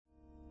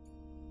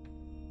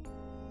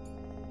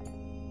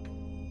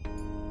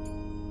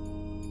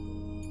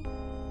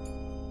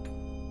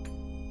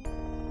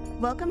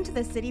Welcome to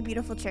the City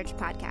Beautiful Church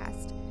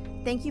podcast.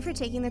 Thank you for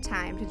taking the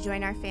time to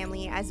join our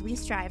family as we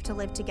strive to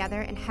live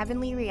together in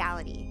heavenly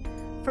reality.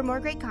 For more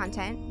great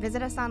content,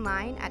 visit us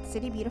online at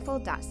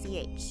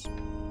citybeautiful.ch.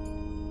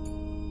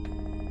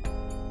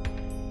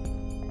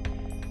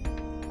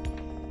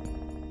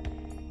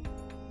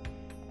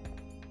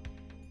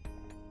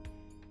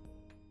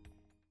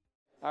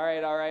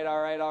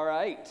 All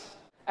right.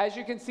 As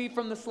you can see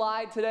from the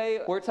slide today,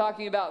 we're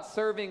talking about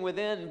serving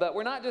within, but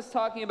we're not just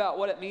talking about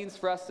what it means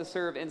for us to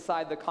serve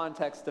inside the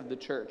context of the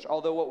church,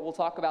 although what we'll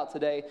talk about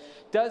today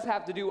does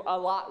have to do a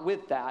lot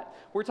with that.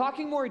 We're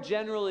talking more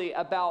generally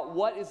about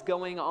what is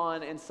going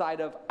on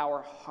inside of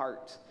our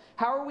heart.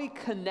 How are we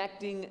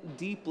connecting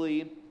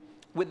deeply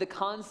with the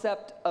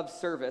concept of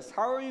service?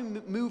 How are we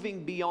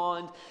moving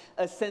beyond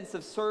a sense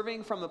of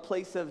serving from a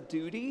place of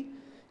duty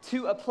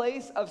to a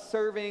place of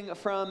serving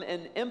from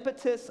an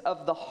impetus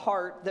of the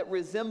heart that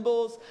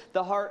resembles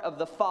the heart of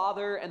the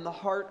Father and the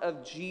heart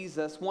of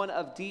Jesus, one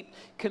of deep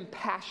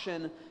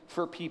compassion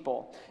for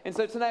people. And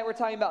so tonight we're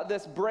talking about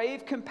this.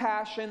 Brave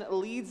compassion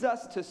leads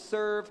us to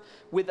serve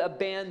with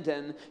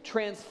abandon,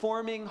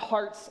 transforming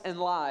hearts and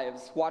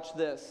lives. Watch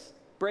this.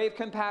 Brave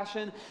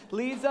compassion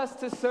leads us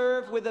to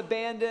serve with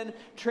abandon,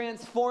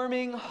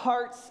 transforming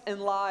hearts and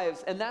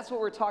lives. And that's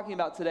what we're talking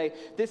about today,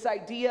 this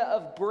idea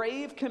of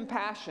brave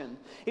compassion.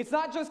 It's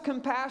not just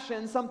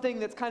compassion, something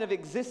that's kind of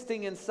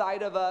existing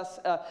inside of us,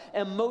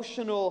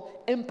 emotional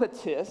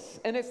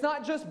impetus. And it's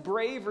not just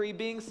bravery,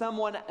 being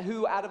someone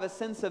who out of a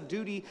sense of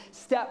duty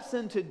steps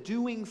into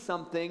doing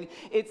something.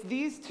 It's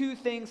these two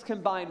things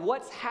combined.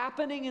 What's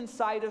happening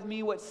inside of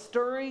me, what's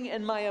stirring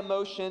in my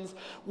emotions,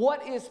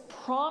 what is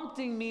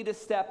prompting me to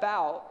step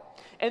out,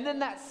 and then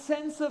that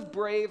sense of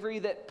bravery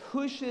that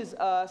pushes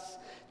us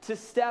to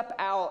step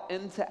out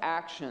into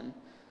action.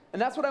 And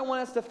that's what I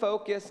want us to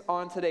focus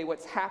on today,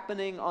 what's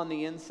happening on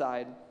the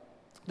inside.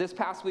 This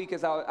past week,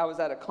 as I was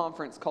at a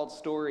conference called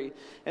Story,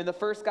 and the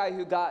first guy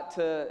who got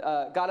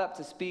up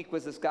to speak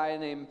was this guy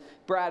named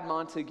Brad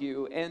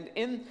Montague. And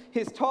in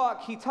his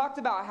talk, he talked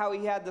about how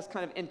he had this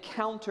kind of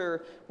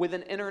encounter with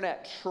an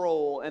internet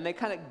troll, and they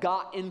kind of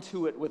got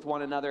into it with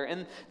one another.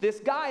 And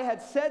this guy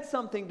had said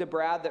something to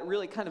Brad that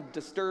really kind of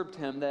disturbed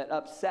him, that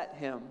upset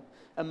him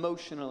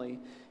emotionally.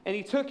 And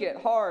he took it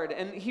hard,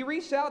 and he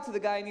reached out to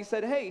the guy and he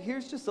said, "Hey,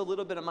 here's just a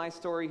little bit of my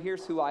story.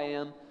 Here's who I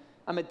am.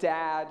 I'm a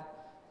dad.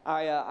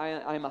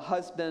 I'm a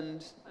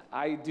husband.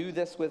 I do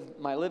this with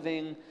my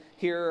living.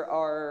 Here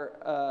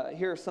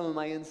are some of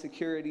my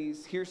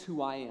insecurities. Here's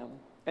who I am."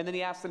 And then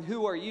he asked them,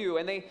 "Who are you?"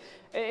 And they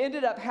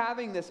ended up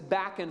having this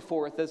back and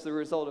forth as the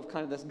result of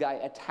kind of this guy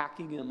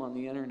attacking him on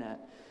the internet.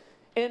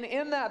 And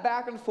in that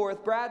back and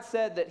forth, Brad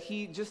said that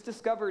he just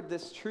discovered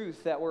this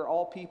truth that we're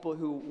all people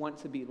who want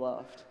to be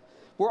loved.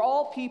 We're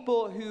all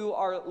people who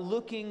are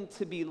looking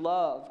to be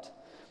loved.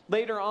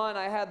 Later on,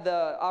 I had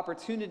the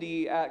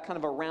opportunity at kind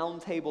of a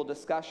roundtable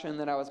discussion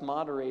that I was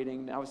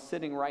moderating. I was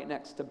sitting right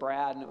next to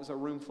Brad, and it was a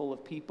room full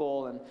of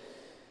people.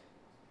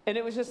 And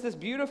it was just this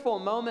beautiful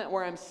moment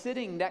where I'm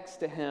sitting next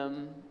to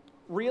him,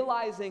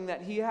 realizing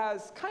that he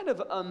has kind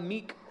of a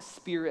meek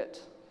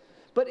spirit,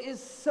 but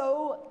is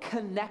so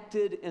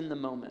connected in the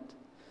moment.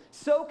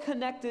 So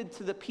connected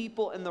to the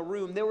people in the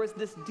room. There was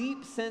this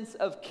deep sense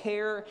of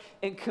care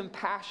and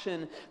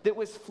compassion that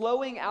was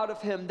flowing out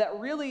of him that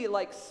really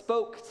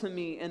spoke to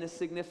me in a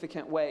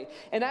significant way.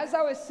 And as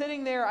I was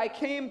sitting there, I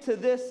came to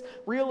this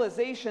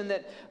realization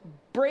that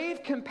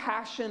brave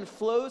compassion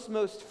flows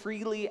most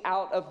freely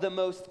out of the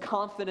most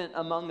confident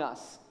among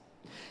us.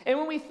 And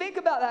when we think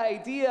about that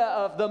idea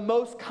of the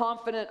most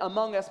confident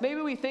among us,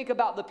 maybe we think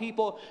about the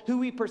people who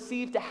we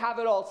perceive to have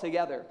it all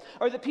together,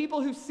 or the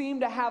people who seem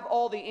to have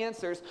all the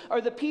answers,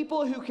 or the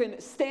people who can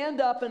stand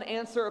up and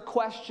answer a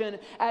question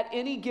at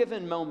any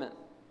given moment.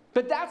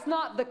 But that's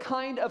not the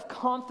kind of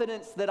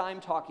confidence that I'm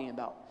talking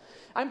about.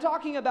 I'm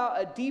talking about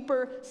a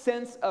deeper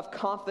sense of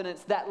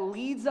confidence that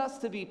leads us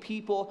to be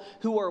people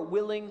who are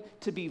willing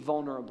to be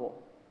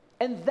vulnerable.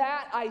 And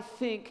that, I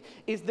think,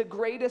 is the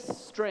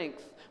greatest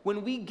strength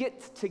when we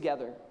get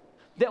together,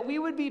 that we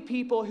would be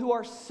people who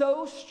are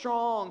so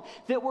strong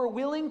that we're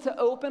willing to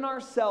open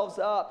ourselves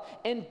up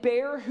and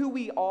bear who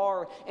we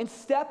are and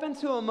step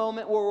into a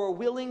moment where we're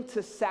willing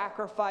to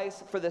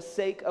sacrifice for the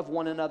sake of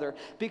one another,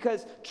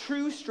 because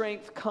true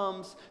strength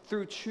comes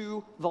through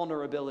true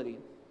vulnerability.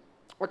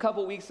 A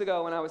couple weeks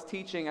ago when I was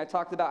teaching, I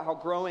talked about how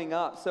growing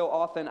up so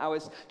often I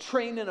was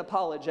trained in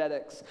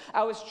apologetics.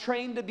 I was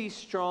trained to be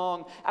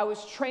strong. I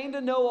was trained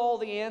to know all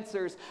the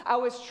answers. I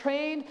was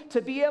trained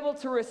to be able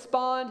to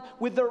respond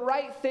with the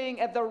right thing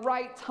at the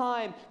right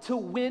time to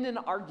win an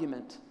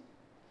argument.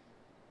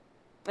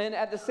 And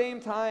at the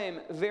same time,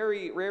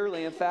 very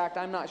rarely, in fact,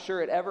 I'm not sure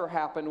it ever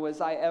happened,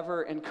 was I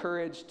ever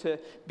encouraged to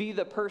be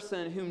the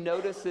person who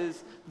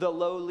notices the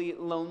lowly,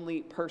 lonely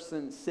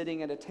person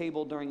sitting at a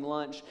table during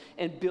lunch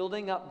and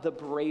building up the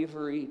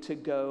bravery to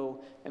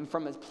go and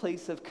from a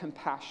place of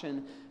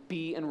compassion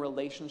be in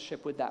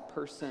relationship with that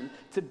person,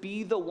 to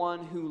be the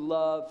one who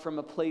loved from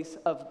a place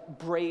of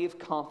brave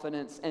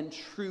confidence and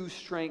true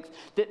strength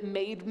that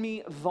made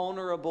me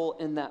vulnerable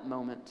in that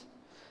moment.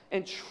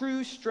 And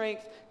true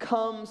strength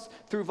comes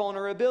through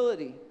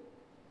vulnerability.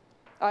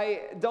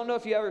 I don't know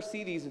if you ever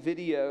see these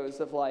videos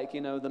of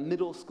the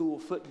middle school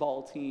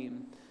football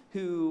team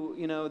who,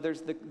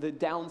 there's the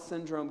Down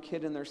syndrome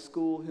kid in their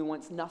school who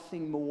wants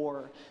nothing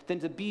more than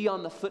to be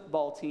on the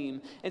football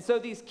team. And so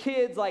these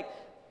kids,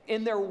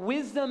 in their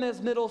wisdom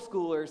as middle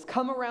schoolers,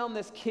 come around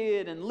this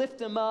kid and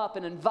lift him up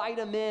and invite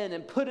him in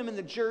and put him in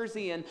the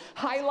jersey and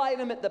highlight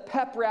him at the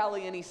pep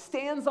rally, and he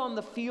stands on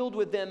the field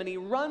with them and he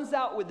runs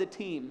out with the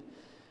team.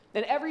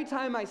 And every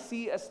time I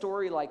see a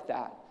story like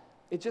that,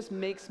 it just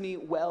makes me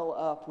well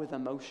up with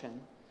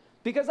emotion.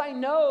 Because I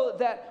know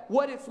that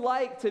what it's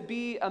like to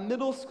be a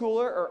middle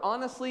schooler, or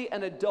honestly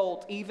an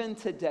adult even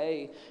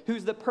today,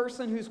 who's the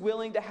person who's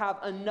willing to have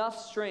enough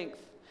strength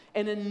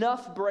and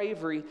enough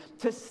bravery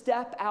to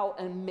step out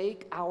and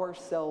make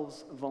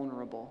ourselves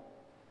vulnerable.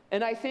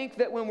 And I think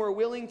that when we're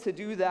willing to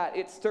do that,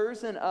 it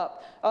stirs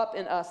up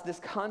in us this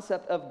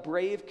concept of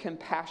brave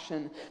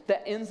compassion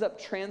that ends up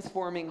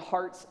transforming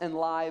hearts and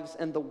lives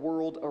and the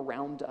world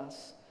around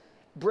us.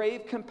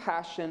 Brave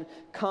compassion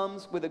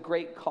comes with a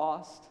great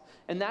cost,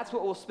 and that's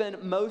what we'll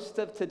spend most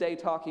of today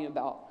talking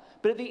about.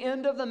 But at the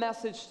end of the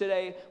message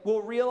today,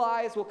 we'll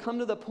come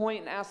to the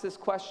point and ask this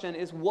question: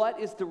 what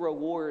is the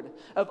reward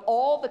of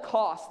all the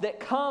cost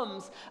that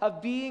comes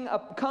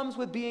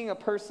with being a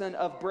person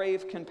of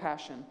brave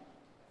compassion?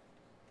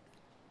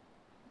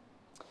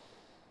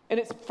 And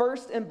it's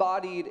first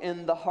embodied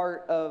in the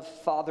heart of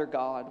Father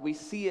God. We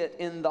see it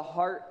in the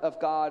heart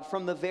of God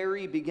from the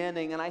very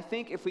beginning. And I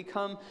think if we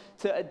come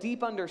to a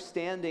deep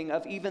understanding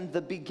of even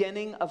the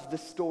beginning of the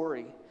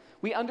story,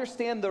 we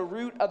understand the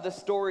root of the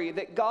story,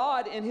 that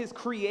God in his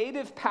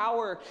creative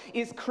power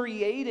is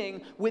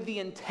creating with the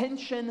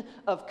intention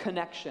of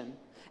connection.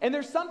 And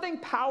there's something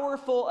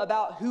powerful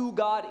about who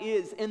God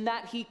is in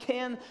that he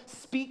can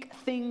speak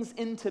things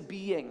into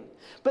being.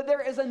 But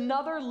there is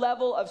another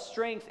level of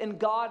strength in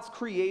God's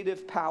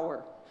creative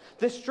power.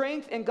 The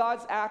strength in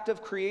God's act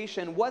of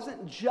creation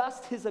wasn't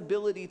just his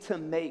ability to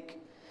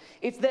make.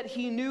 It's that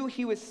he knew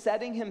he was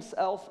setting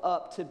himself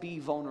up to be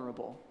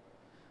vulnerable.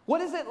 What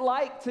is it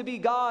like to be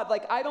God?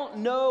 I don't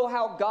know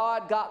how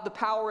God got the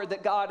power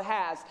that God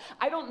has.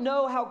 I don't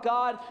know how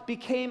God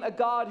became a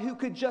God who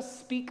could just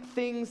speak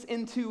things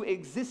into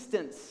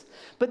existence.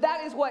 But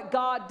that is what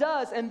God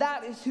does, and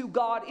that is who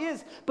God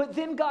is. But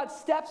then God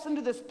steps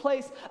into this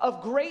place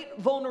of great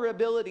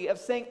vulnerability, of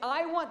saying,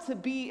 I want to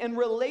be in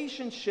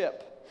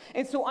relationship.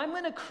 And so I'm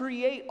going to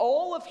create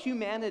all of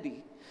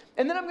humanity.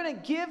 And then I'm going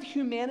to give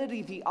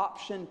humanity the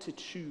option to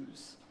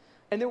choose.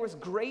 And there was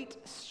great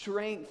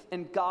strength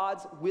in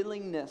God's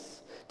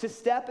willingness to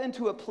step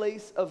into a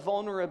place of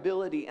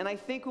vulnerability. And I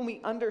think when we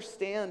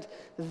understand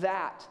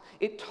that,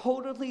 it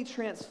totally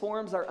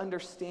transforms our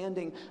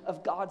understanding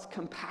of God's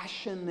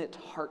compassionate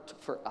heart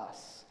for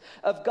us,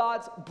 of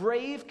God's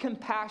brave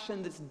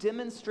compassion that's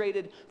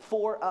demonstrated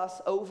for us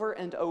over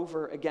and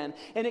over again.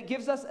 And it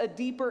gives us a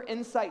deeper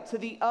insight to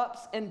the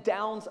ups and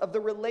downs of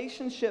the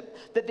relationship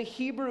that the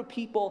Hebrew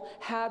people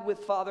had with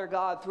Father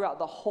God throughout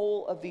the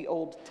whole of the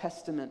Old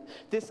Testament.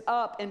 This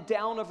up and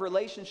down of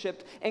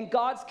relationship and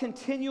God's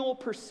continual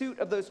pursuit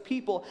of those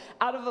people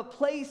out of a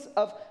place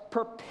of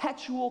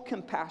perpetual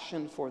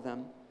compassion for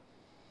them.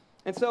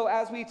 And so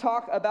as we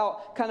talk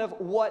about kind of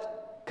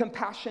what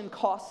compassion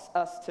costs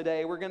us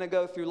today, we're going to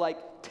go through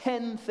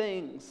 10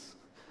 things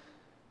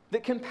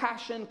that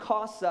compassion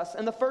costs us.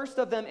 And the first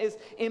of them is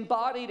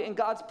embodied in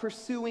God's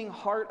pursuing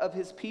heart of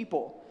his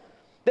people.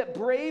 That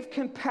brave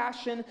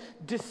compassion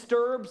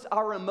disturbs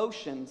our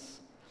emotions.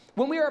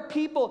 When we are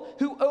people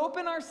who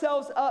open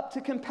ourselves up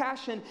to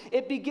compassion,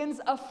 it begins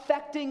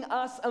affecting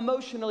us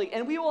emotionally.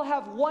 And we will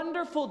have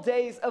wonderful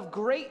days of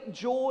great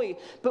joy.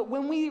 But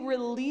when we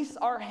release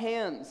our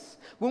hands,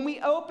 when we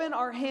open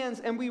our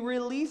hands and we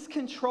release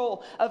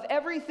control of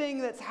everything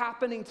that's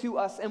happening to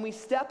us, and we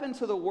step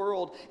into the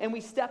world and we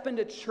step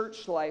into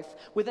church life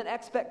with an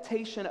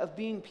expectation of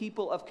being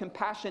people of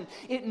compassion,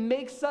 it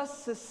makes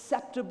us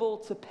susceptible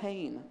to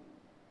pain.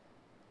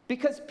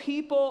 Because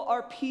people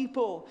are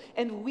people,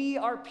 and we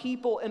are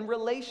people in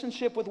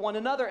relationship with one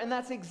another. And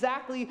that's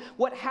exactly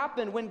what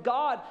happened when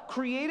God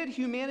created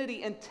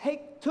humanity and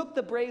took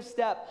the brave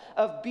step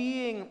of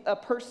being a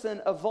person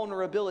of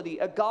vulnerability,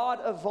 a God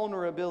of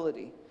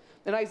vulnerability.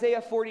 In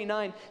Isaiah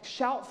 49,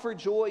 shout for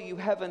joy, you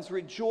heavens,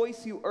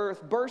 rejoice, you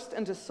earth, burst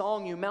into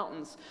song, you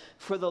mountains,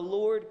 for the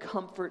Lord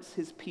comforts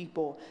his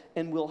people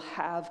and will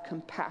have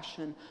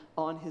compassion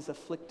on his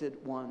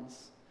afflicted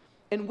ones.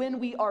 And when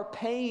we are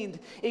pained,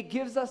 it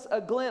gives us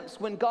a glimpse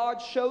when God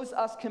shows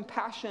us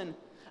compassion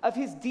of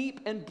his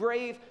deep and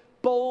brave,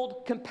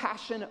 bold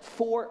compassion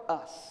for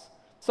us.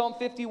 Psalm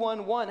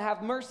 51:1,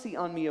 have mercy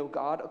on me, O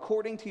God,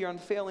 according to your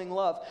unfailing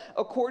love,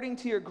 according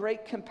to your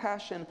great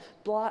compassion,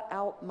 blot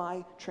out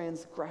my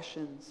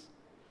transgressions.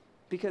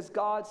 Because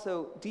God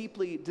so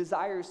deeply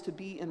desires to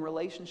be in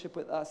relationship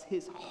with us,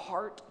 his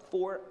heart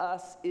for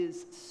us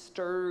is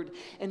stirred,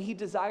 and he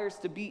desires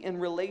to be in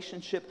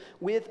relationship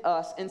with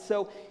us. And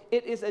so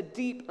it is a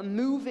deep,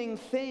 moving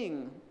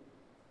thing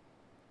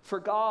for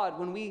God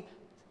when we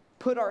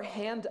put our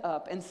hand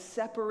up and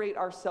separate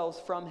ourselves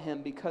from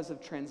him because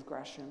of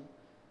transgression.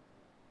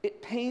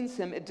 It pains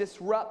him, it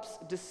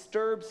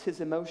disturbs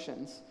his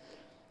emotions.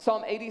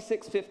 Psalm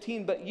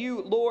 86:15, but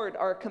you, Lord,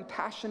 are a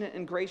compassionate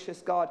and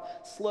gracious God,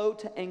 slow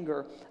to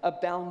anger,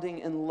 abounding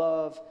in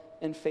love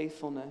and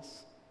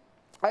faithfulness.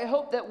 I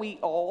hope that we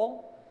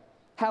all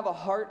have a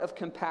heart of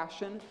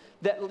compassion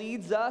that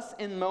leads us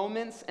in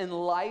moments in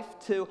life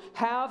to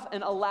have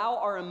and allow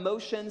our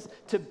emotions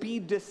to be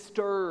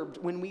disturbed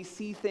when we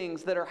see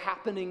things that are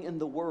happening in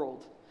the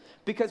world.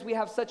 Because we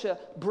have such a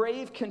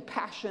brave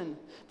compassion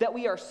that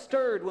we are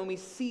stirred when we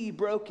see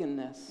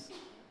brokenness.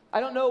 I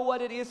don't know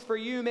what it is for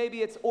you.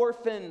 Maybe it's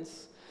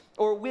orphans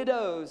or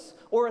widows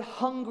or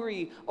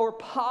hungry or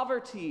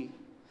poverty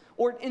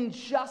or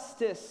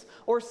injustice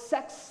or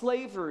sex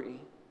slavery.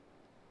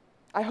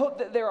 I hope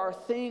that there are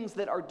things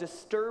that are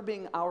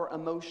disturbing our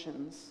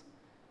emotions,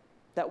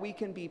 that we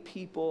can be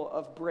people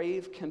of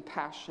brave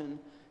compassion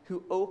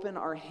who open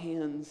our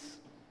hands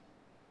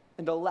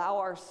and allow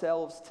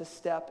ourselves to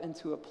step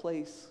into a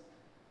place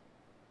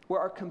where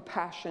our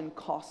compassion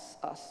costs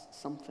us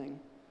something.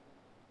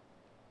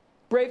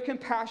 Brave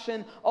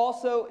compassion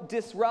also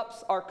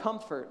disrupts our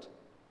comfort.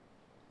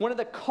 One of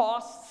the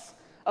costs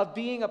of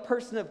being a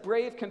person of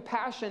brave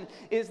compassion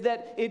is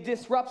that it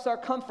disrupts our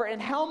comfort.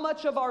 And how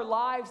much of our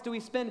lives do we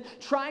spend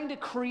trying to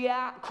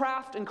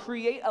craft and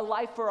create a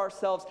life for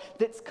ourselves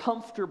that's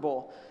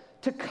comfortable,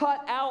 to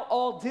cut out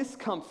all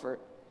discomfort?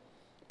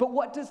 But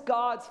what does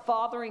God's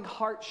fathering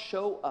heart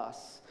show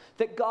us?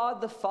 That God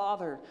the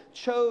Father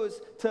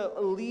chose to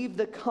leave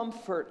the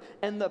comfort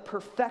and the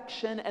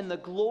perfection and the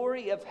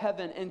glory of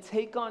heaven and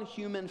take on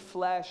human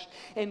flesh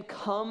and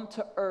come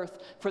to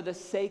earth for the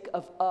sake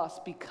of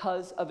us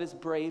because of his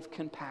brave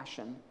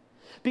compassion.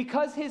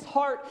 Because his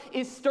heart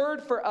is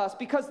stirred for us,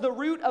 because the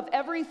root of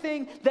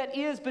everything that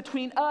is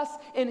between us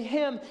and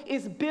him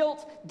is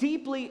built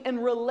deeply in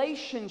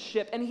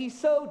relationship, and he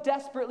so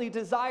desperately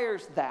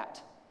desires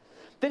that.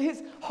 That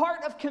his heart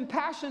of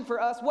compassion for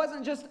us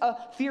wasn't just a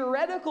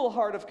theoretical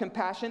heart of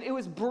compassion, it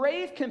was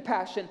brave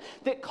compassion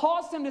that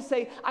caused him to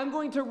say, I'm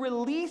going to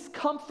release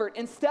comfort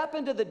and step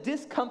into the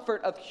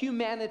discomfort of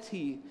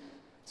humanity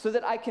so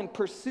that I can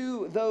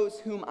pursue those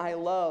whom I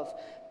love.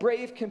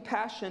 Brave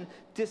compassion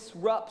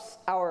disrupts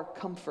our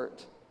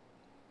comfort.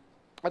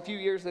 A few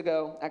years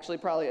ago, actually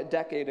probably a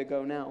decade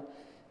ago now,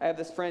 I have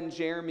this friend,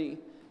 Jeremy,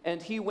 and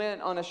he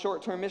went on a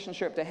short-term mission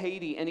trip to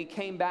Haiti, and he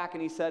came back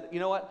and he said, you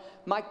know what?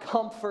 My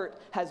comfort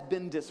has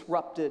been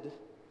disrupted.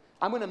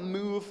 I'm going to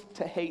move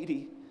to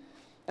Haiti.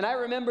 And I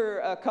remember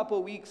a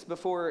couple weeks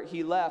before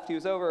he left, he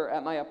was over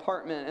at my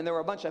apartment, and there were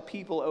a bunch of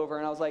people over,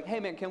 and I was like, hey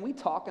man, can we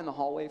talk in the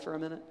hallway for a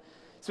minute?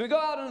 So we go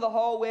out into the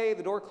hallway,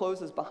 the door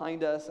closes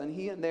behind us, and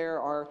he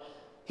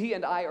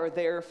and I are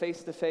there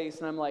face to face,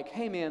 and I'm like,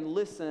 hey man,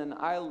 listen,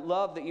 I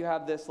love that you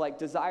have this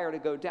desire to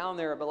go down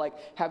there, but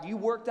have you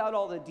worked out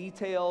all the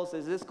details?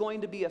 Is this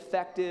going to be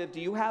effective? Do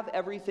you have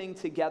everything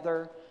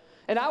together?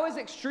 And I was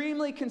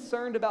extremely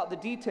concerned about the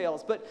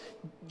details, but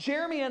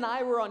Jeremy and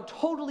I were on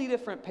totally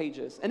different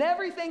pages, and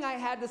everything I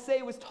had to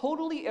say was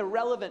totally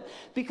irrelevant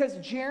because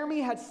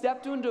Jeremy had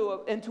stepped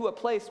into a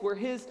place where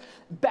his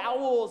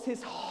bowels,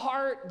 his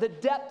heart, the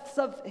depths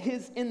of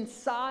his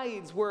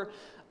insides were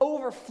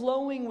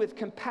overflowing with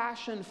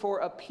compassion for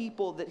a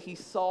people that he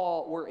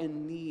saw were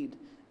in need.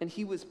 And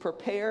he was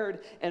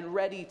prepared and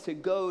ready to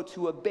go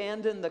to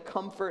abandon the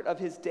comfort of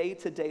his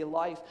day-to-day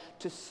life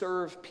to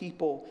serve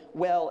people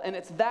well. And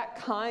it's that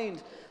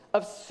kind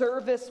of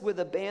service with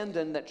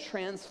abandon that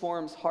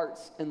transforms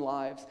hearts and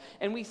lives.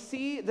 And we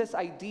see this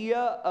idea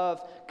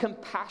of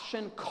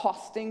compassion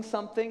costing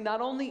something,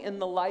 not only in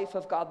the life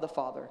of God the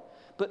Father,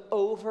 but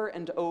over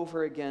and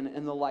over again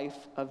in the life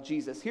of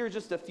Jesus. Here are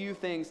just a few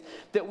things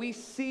that we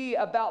see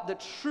about the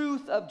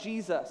truth of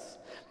Jesus.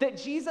 That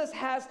Jesus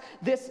has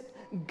this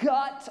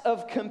gut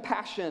of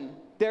compassion.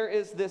 There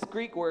is this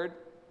Greek word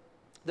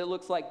that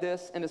looks like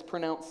this and is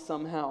pronounced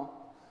somehow.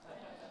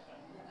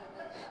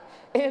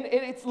 And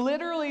it's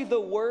literally the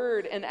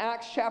word in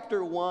Acts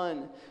chapter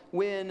 1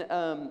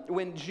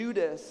 when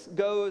Judas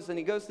goes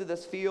to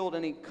this field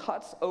and he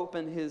cuts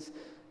open his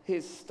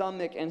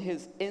stomach and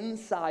his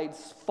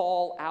insides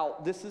fall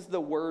out. This is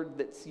the word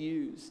that's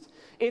used.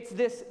 It's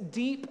this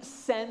deep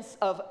sense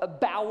of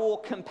bowel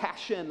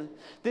compassion,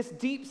 this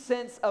deep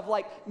sense of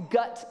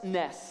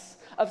gutness,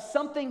 of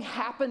something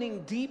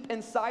happening deep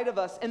inside of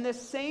us. And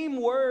this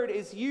same word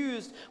is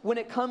used when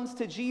it comes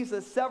to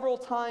Jesus several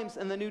times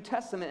in the New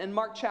Testament. In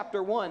Mark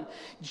chapter 1,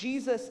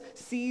 Jesus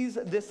sees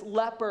this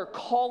leper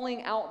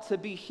calling out to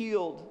be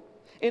healed.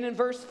 And in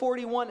verse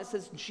 41, it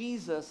says,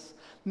 Jesus,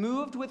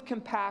 moved with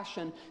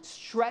compassion,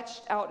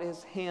 stretched out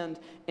his hand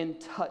and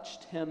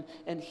touched him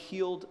and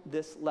healed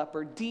this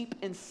leper. Deep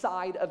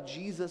inside of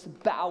Jesus'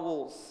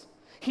 bowels,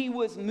 he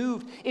was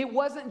moved. It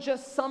wasn't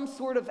just some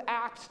sort of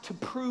act to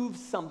prove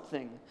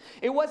something.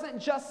 It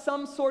wasn't just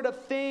some sort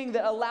of thing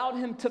that allowed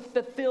him to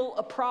fulfill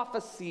a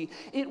prophecy.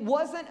 It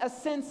wasn't a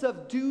sense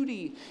of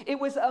duty. It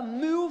was a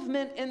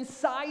movement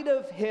inside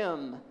of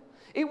him.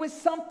 It was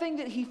something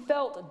that he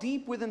felt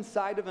deep within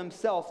inside of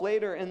himself.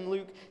 Later in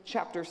Luke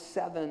chapter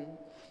 7,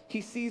 he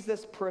sees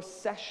this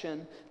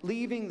procession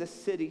leaving the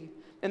city,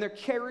 and they're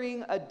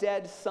carrying a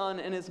dead son,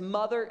 and his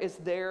mother is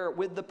there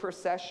with the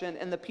procession,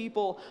 and the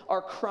people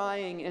are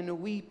crying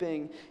and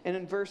weeping. And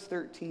in verse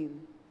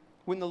 13,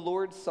 when the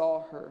Lord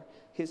saw her,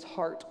 his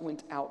heart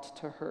went out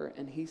to her,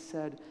 and he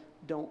said,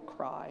 "Don't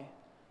cry."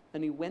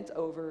 And he went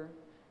over,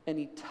 and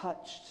he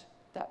touched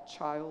that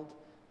child,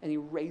 and he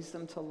raised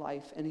them to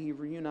life, and he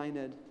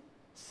reunited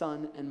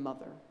son and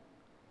mother.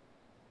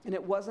 And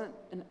it wasn't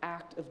an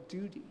act of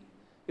duty.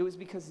 It was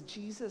because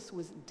Jesus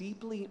was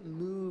deeply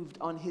moved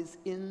on his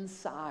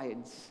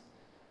insides.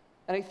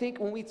 And I think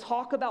when we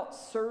talk about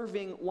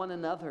serving one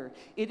another,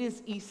 it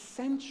is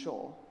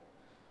essential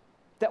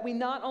that we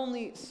not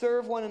only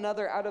serve one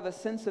another out of a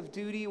sense of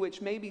duty,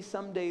 which maybe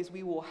some days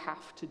we will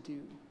have to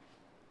do.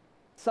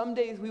 Some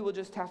days we will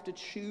just have to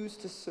choose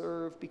to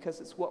serve because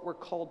it's what we're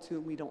called to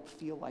and we don't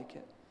feel like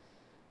it.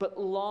 But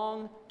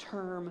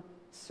long-term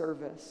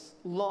service,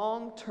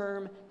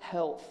 long-term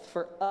health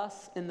for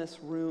us in this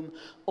room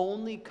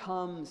only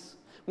comes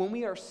when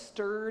we are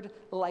stirred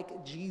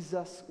like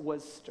Jesus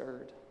was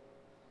stirred,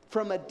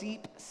 from a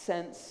deep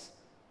sense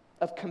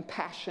of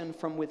compassion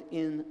from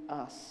within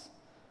us.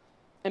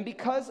 And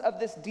because of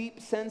this deep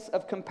sense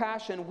of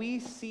compassion, we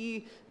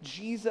see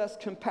Jesus'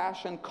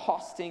 compassion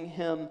costing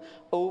him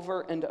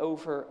over and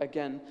over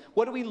again.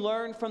 What do we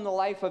learn from the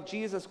life of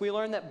Jesus? We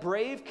learn that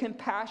brave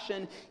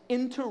compassion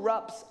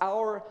interrupts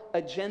our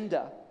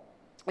agenda.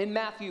 In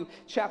Matthew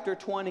chapter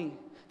 20,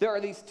 there are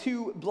these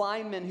two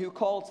blind men who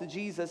call to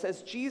Jesus.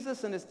 As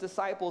Jesus and his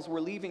disciples were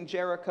leaving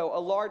Jericho,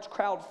 a large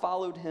crowd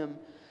followed him.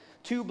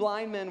 Two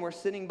blind men were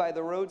sitting by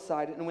the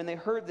roadside, and when they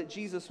heard that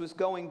Jesus was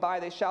going by,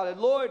 they shouted,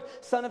 "Lord,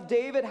 Son of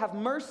David, have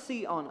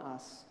mercy on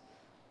us."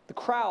 The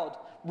crowd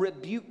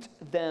rebuked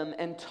them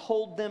and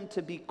told them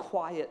to be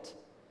quiet.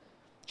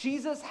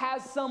 Jesus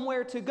has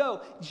somewhere to go.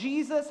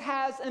 Jesus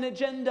has an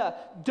agenda.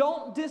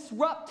 Don't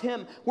disrupt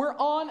him. We're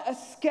on a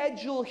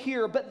schedule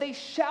here. But they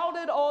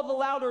shouted all the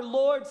louder,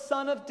 "Lord,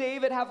 Son of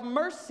David, have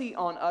mercy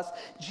on us."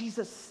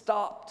 Jesus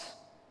stopped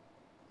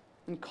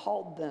and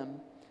called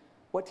them.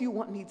 "What do you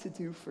want me to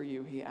do for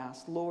you?" he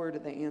asked.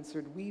 "Lord," they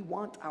answered, "we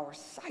want our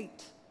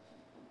sight."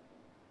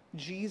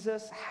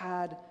 Jesus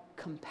had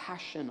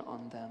compassion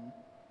on them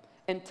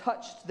and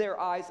touched their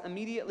eyes.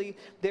 Immediately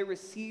they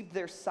received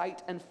their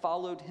sight and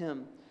followed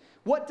him.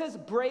 What does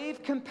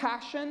brave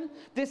compassion,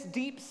 this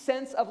deep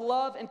sense of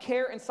love and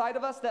care inside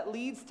of us that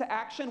leads to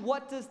action,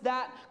 what does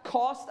that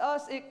cost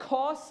us? It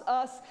costs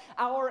us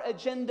our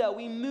agenda.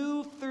 We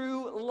move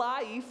through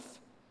life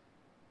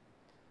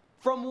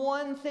from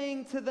one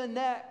thing to the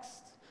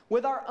next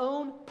with our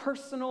own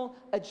personal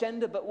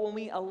agenda. But when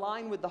we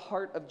align with the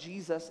heart of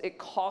Jesus, it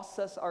costs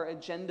us our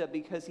agenda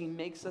because he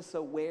makes us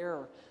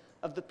aware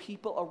of the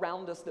people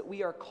around us that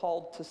we are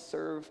called to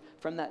serve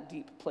from that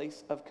deep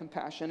place of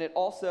compassion. It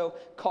also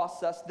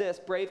costs us this.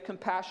 Brave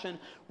compassion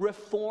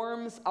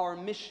reforms our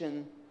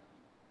mission.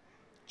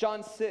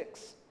 John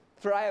 6,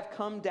 "For I have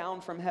come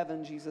down from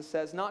heaven," Jesus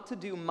says, "not to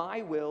do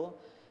my will,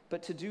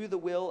 but to do the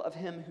will of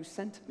him who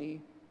sent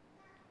me.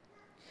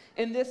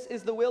 And this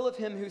is the will of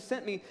him who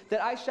sent me,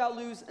 that I shall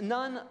lose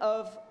none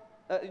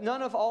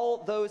of all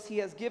those he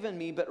has given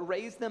me, but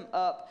raise them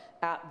up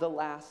at the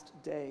last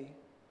day."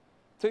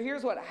 So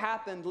here's what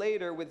happened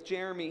later with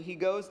Jeremy. He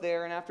goes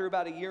there, and after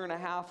about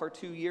 1.5 or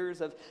 2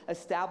 years of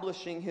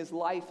establishing his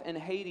life in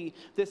Haiti,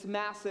 this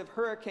massive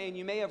hurricane,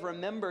 you may have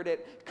remembered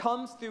it,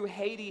 comes through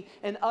Haiti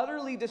and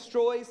utterly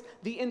destroys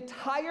the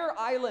entire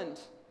island.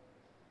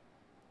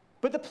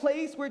 But the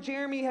place where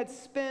Jeremy had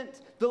spent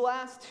the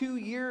last 2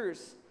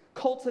 years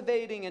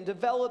cultivating and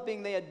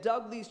developing, they had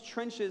dug these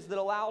trenches that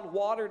allowed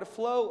water to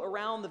flow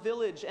around the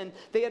village, and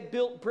they had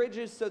built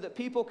bridges so that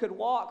people could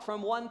walk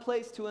from one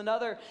place to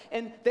another,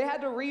 and they had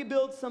to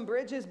rebuild some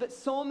bridges, but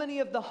so many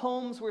of the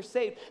homes were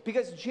saved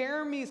because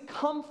Jeremy's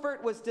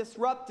comfort was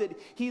disrupted.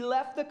 He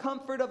left the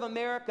comfort of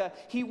America.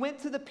 He went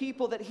to the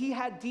people that he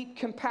had deep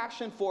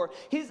compassion for.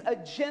 His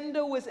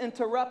agenda was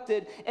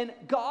interrupted, and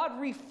God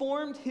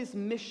reformed his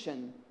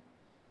mission.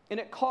 And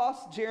it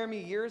cost Jeremy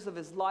years of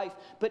his life,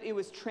 but it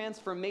was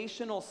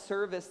transformational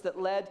service that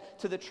led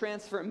to the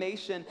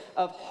transformation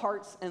of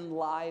hearts and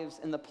lives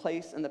in the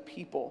place and the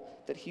people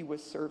that he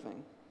was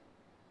serving.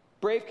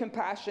 Brave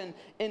compassion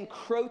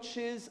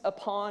encroaches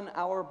upon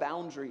our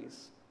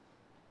boundaries.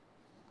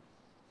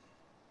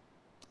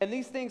 And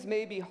these things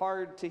may be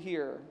hard to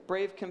hear.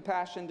 Brave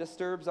compassion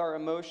disturbs our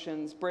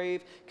emotions.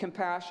 Brave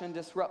compassion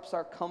disrupts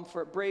our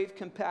comfort. Brave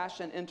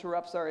compassion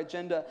interrupts our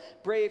agenda.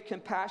 Brave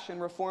compassion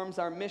reforms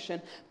our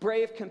mission.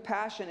 Brave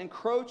compassion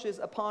encroaches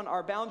upon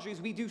our boundaries.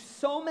 We do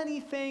so many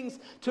things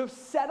to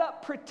set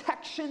up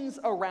protections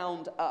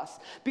around us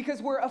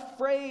because we're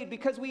afraid,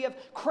 because we have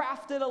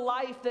crafted a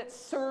life that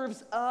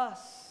serves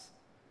us.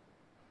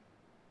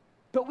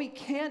 But we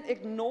can't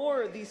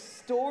ignore these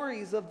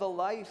stories of the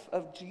life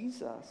of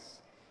Jesus.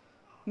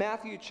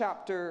 Matthew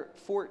chapter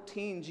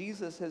 14,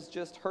 Jesus has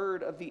just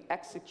heard of the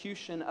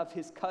execution of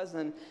his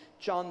cousin,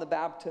 John the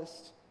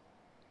Baptist.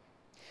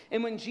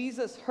 And when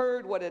Jesus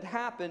heard what had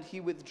happened, he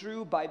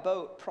withdrew by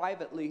boat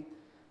privately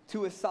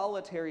to a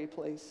solitary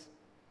place.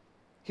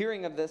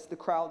 Hearing of this, the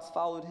crowds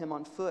followed him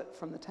on foot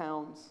from the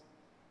towns.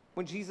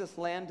 When Jesus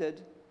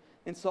landed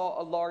and saw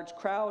a large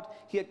crowd,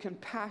 he had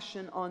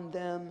compassion on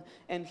them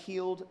and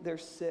healed their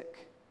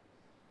sick.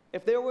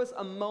 If there was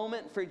a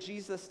moment for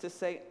Jesus to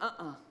say,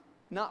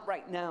 not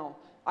right now.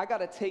 I got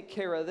to take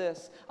care of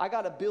this. I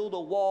got to build a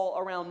wall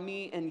around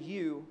me and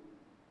you.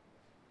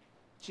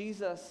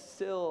 Jesus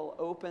still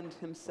opened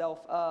himself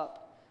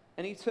up,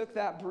 and he took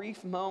that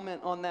brief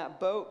moment on that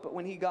boat, but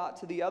when he got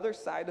to the other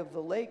side of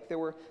the lake, there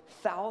were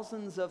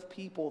thousands of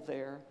people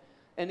there,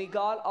 and he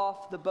got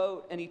off the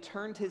boat, and he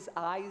turned his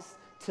eyes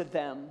to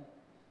them,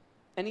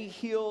 and he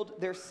healed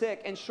their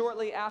sick. And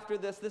shortly after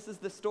this is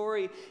the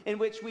story in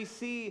which we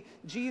see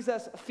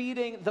Jesus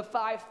feeding the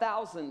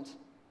 5,000.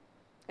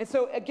 And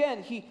so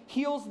again, he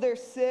heals their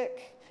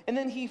sick, and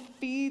then he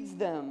feeds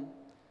them.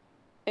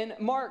 And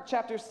Mark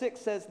chapter 6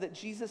 says that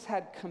Jesus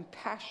had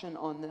compassion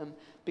on them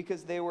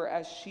because they were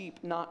as sheep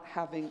not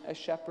having a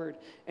shepherd.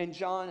 In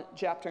John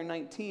chapter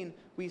 19,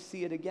 we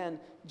see it again.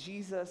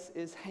 Jesus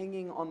is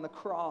hanging on the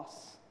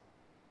cross.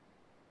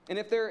 And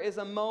if there is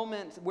a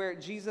moment where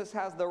Jesus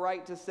has the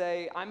right to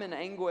say, I'm in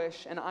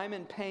anguish and I'm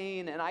in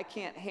pain and I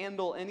can't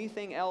handle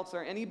anything else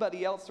or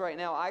anybody else right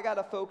now, I got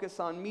to focus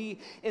on me.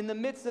 In the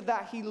midst of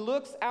that, he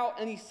looks out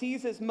and he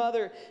sees his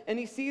mother and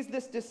he sees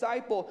this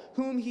disciple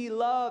whom he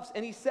loves.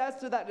 And he says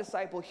to that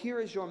disciple,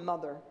 here is your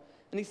mother.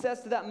 And he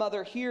says to that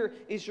mother, here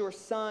is your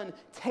son.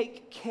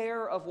 Take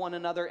care of one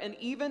another. And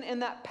even in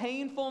that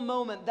painful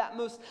moment, that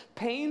most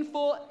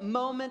painful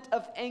moment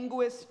of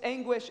anguish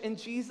in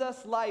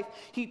Jesus' life,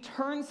 he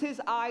turns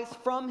his eyes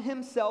from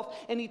himself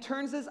and he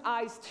turns his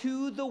eyes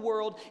to the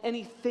world and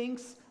he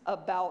thinks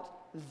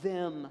about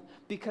them,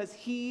 because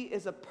he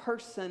is a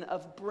person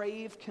of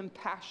brave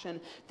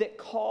compassion that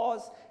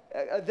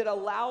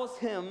allows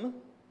him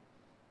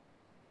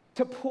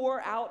to pour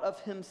out of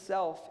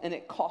himself, and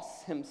it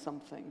costs him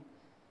something.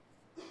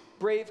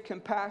 Brave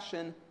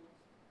compassion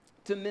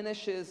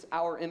diminishes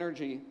our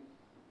energy.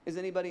 Is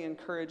anybody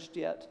encouraged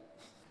yet?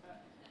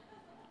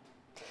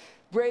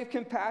 Brave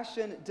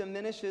compassion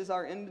diminishes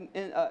our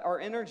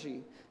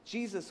energy.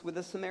 Jesus with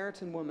the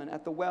Samaritan woman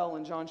at the well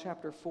in John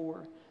chapter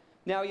 4.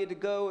 Now he had to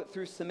go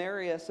through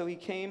Samaria, so he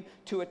came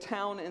to a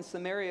town in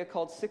Samaria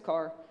called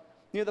Sychar,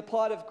 near the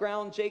plot of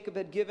ground Jacob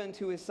had given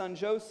to his son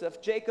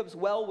Joseph. Jacob's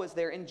well was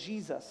there, and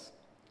Jesus,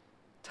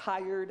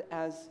 tired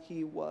as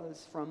he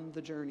was from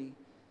the journey,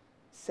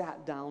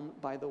 sat down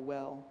by the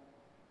well.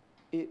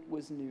 It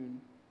was noon.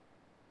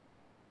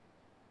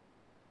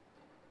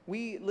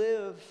 We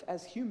live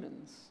as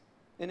humans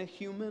in a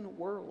human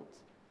world,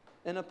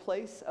 in a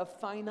place of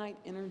finite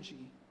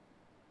energy.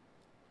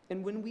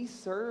 And when we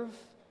serve,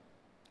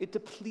 it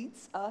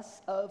depletes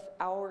us of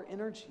our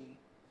energy.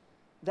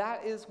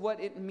 That is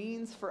what it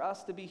means for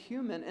us to be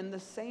human. And the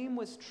same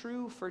was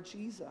true for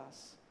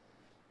Jesus.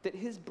 That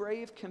his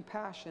brave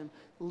compassion,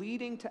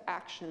 leading to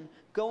action,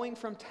 going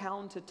from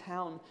town to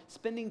town,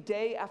 spending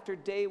day after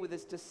day with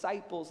his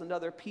disciples and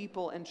other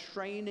people, and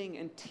training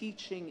and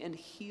teaching and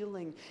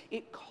healing,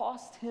 it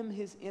cost him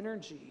his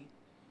energy.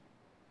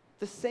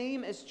 The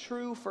same is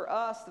true for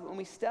us, that when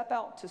we step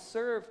out to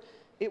serve,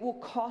 it will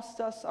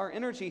cost us our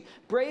energy.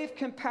 Brave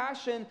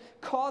compassion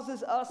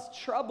causes us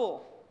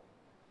trouble.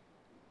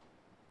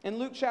 In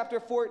Luke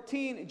chapter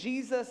 14,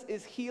 Jesus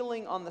is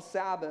healing on the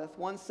Sabbath.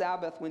 One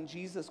Sabbath, when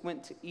Jesus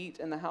went to eat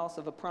in the house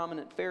of a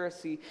prominent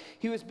Pharisee,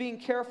 he was being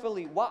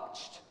carefully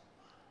watched.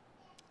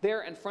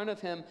 There in front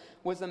of him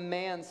was a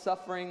man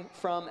suffering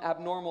from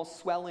abnormal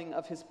swelling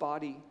of his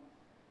body.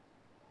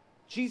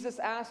 Jesus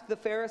asked the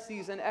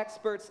Pharisees and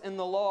experts in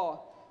the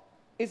law,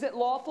 is it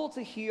lawful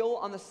to heal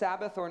on the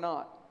Sabbath or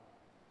not?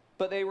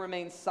 But they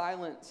remained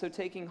silent, so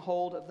taking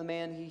hold of the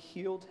man, he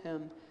healed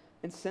him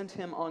and sent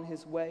him on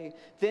his way.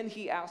 Then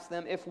he asked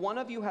them, if one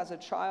of you has a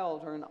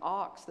child or an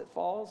ox that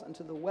falls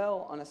into the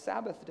well on a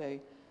Sabbath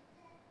day,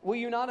 will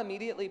you not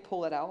immediately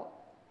pull it out?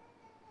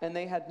 And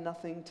they had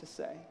nothing to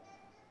say.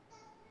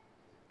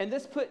 And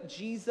this put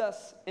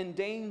Jesus in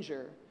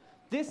danger.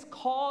 This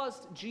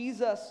caused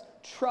Jesus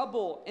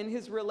trouble in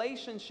his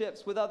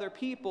relationships with other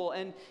people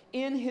and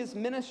in his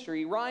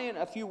ministry. Ryan,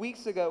 a few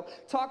weeks ago,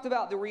 talked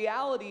about the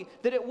reality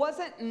that it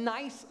wasn't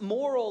nice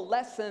moral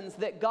lessons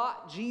that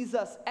got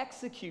Jesus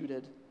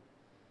executed.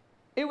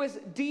 It was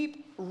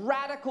deep,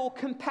 radical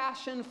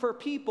compassion for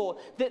people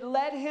that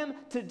led him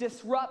to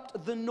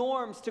disrupt the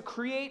norms, to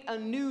create a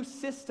new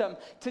system,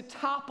 to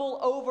topple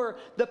over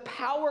the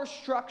power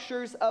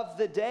structures of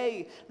the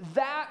day.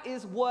 That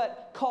is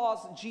what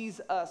caused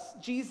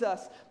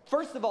Jesus,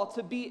 first of all,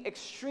 to be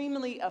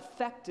extremely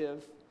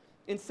effective,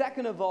 and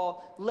second of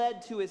all,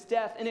 led to his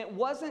death. And it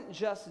wasn't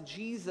just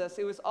Jesus,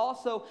 it was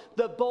also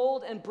the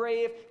bold and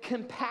brave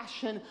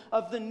compassion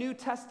of the New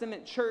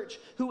Testament church,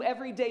 who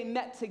every day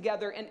met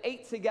together and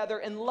ate together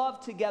and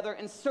loved together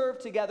and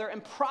served together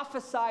and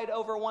prophesied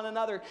over one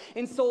another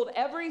and sold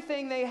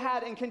everything they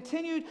had and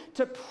continued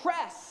to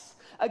press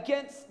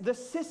against the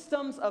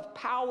systems of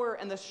power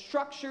and the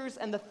structures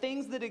and the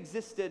things that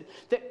existed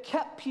that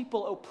kept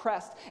people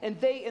oppressed. And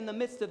they, in the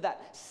midst of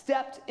that,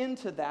 stepped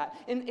into that.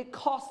 And it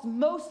cost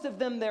most of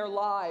them their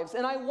lives.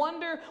 And I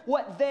wonder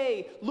what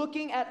they,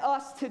 looking at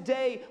us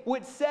today,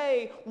 would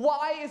say,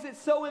 why is it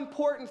so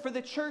important for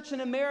the church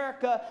in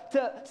America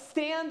to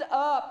stand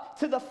up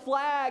to the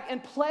flag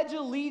and pledge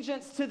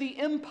allegiance to the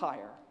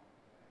empire?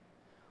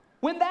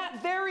 When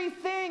that very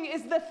thing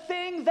is the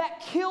thing that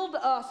killed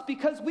us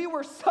because we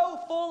were so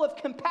full of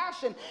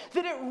compassion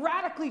that it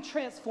radically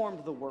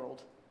transformed the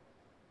world.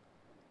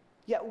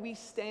 Yet we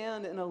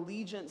stand in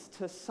allegiance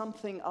to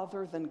something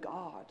other than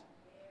God.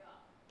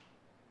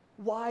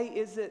 Why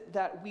is it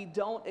that we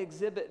don't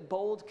exhibit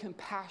bold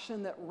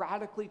compassion that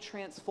radically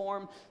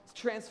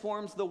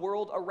transforms the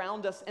world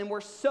around us? And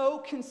we're so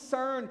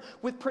concerned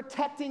with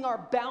protecting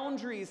our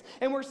boundaries,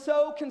 and we're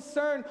so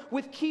concerned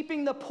with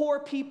keeping the poor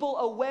people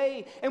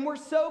away, and we're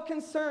so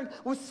concerned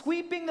with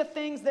sweeping the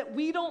things that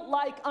we don't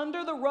like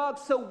under the rug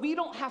so we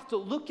don't have to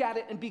look at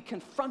it and be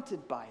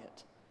confronted by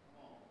it.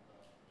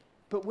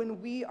 But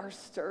when we are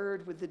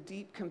stirred with the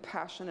deep,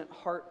 compassionate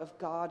heart of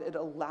God, it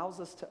allows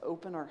us to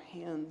open our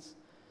hands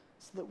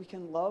so that we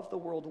can love the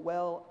world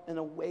well in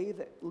a way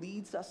that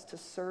leads us to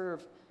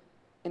serve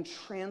and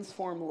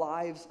transform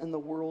lives in the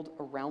world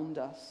around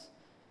us.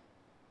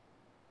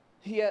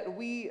 Yet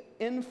we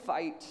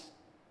infight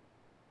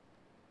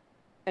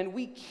and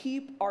we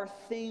keep our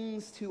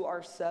things to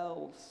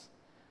ourselves.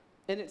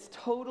 And it's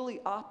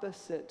totally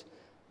opposite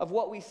of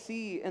what we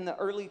see in the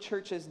early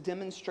church's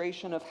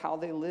demonstration of how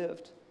they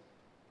lived.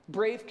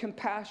 Brave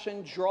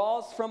compassion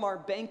draws from our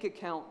bank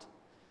account.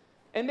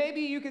 And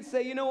maybe you could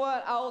say, you know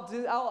what,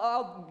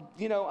 I'll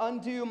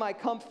undo my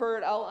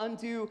comfort, I'll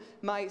undo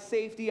my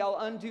safety, I'll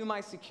undo my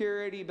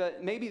security,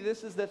 but maybe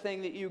this is the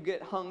thing that you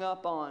get hung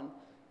up on.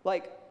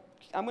 Like,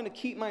 I'm going to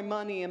keep my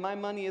money, and my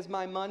money is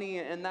my money,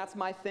 and that's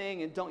my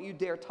thing, and don't you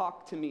dare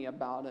talk to me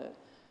about it.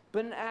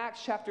 But in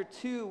Acts chapter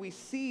 2, we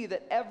see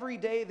that every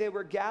day they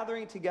were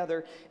gathering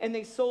together, and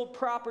they sold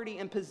property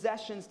and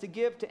possessions to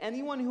give to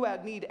anyone who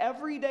had need.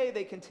 Every day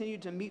they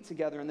continued to meet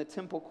together in the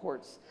temple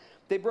courts.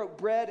 They broke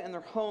bread in their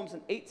homes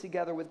and ate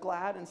together with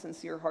glad and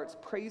sincere hearts,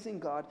 praising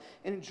God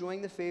and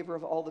enjoying the favor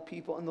of all the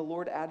people. And the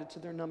Lord added to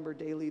their number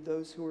daily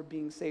those who were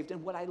being saved.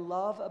 And what I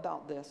love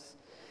about this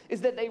is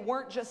that they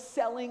weren't just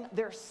selling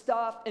their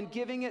stuff and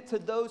giving it to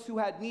those who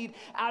had need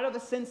out of a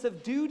sense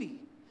of duty.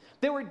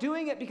 They were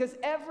doing it because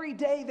every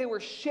day they were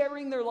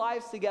sharing their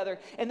lives together,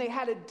 and they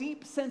had a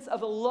deep sense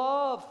of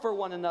love for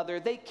one another.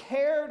 They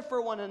cared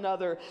for one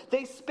another.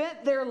 They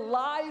spent their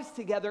lives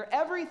together.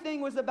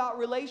 Everything was about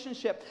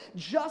relationship,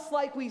 just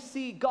like we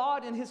see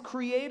God in his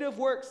creative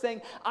work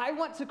saying, I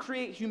want to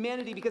create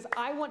humanity because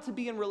I want to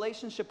be in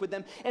relationship with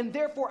them, and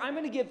therefore I'm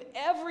going to give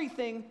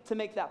everything to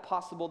make that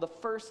possible. The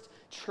first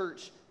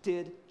church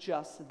did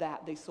just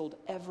that. They sold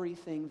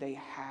everything they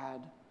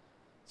had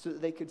so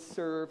that they could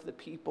serve the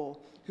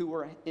people who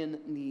were in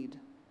need.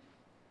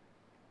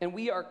 And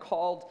we are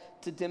called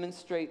to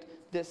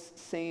demonstrate this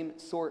same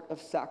sort of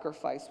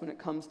sacrifice when it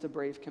comes to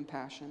brave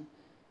compassion.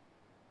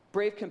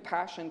 Brave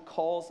compassion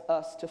calls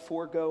us to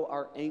forego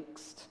our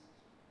angst.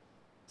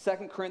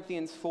 2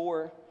 Corinthians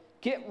 4,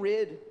 get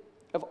rid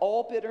of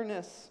all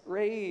bitterness,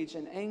 rage,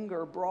 and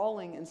anger,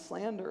 brawling, and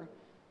slander.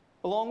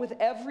 Along with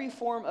every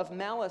form of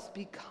malice,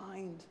 be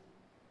kind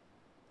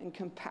and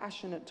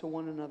compassionate to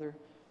one another,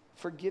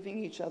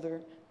 forgiving each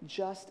other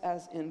just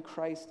as in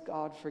Christ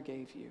God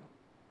forgave you.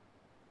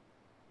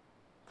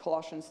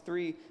 Colossians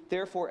 3,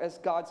 therefore, as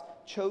God's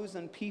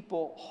chosen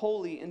people,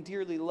 holy and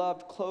dearly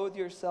loved, clothe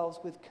yourselves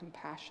with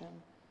compassion,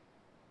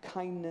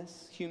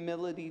 kindness,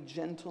 humility,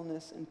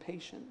 gentleness, and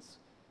patience.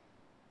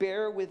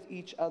 Bear with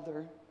each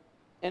other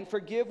and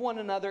forgive one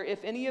another.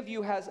 If any of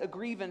you has a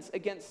grievance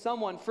against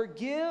someone,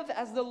 forgive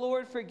as the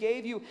Lord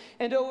forgave you.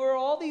 And over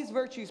all these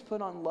virtues,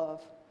 put on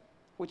love,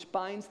 which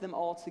binds them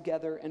all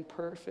together in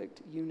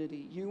perfect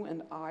unity. You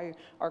and I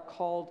are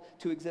called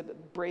to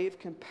exhibit brave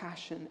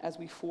compassion as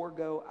we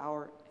forego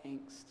our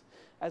angst,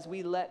 as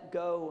we let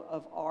go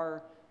of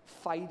our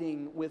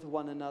fighting with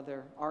one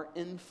another, our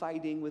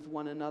infighting with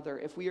one another.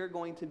 If we are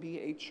going to be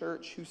a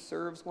church who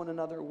serves one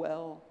another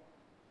well,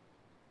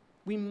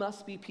 we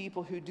must be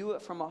people who do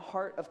it from a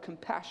heart of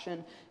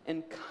compassion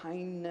and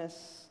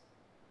kindness,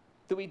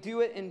 that we do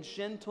it in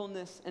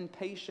gentleness and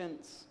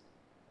patience.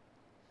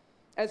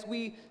 As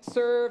we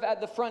serve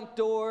at the front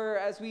door,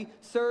 as we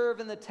serve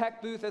in the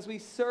tech booth, as we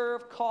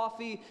serve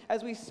coffee,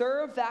 as we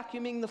serve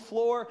vacuuming the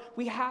floor,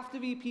 we have to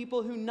be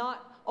people who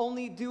not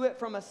only do it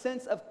from a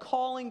sense of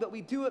calling, but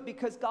we do it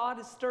because God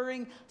is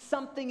stirring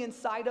something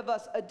inside of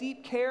us, a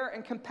deep care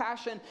and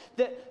compassion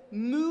that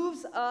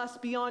moves us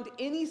beyond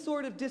any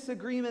sort of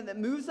disagreement, that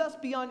moves us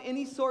beyond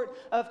any sort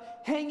of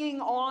hanging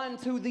on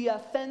to the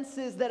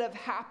offenses that have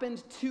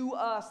happened to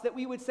us, that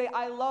we would say,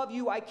 I love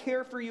you, I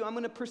care for you, I'm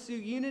going to pursue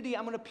unity,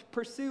 I'm going to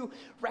pursue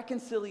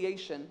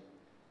reconciliation.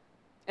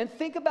 And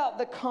think about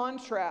the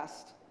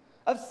contrast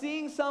of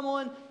seeing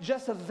someone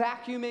just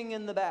vacuuming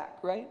in the back,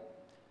 right?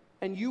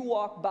 and you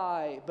walk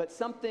by, but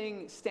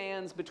something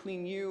stands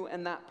between you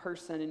and that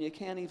person, and you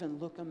can't even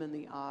look them in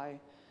the eye.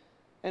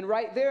 And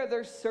right there,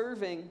 they're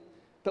serving,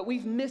 but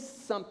we've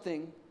missed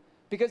something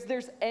because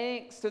there's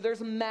angst, or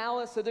there's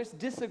malice, or there's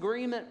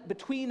disagreement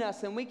between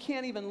us, and we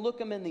can't even look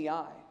them in the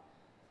eye.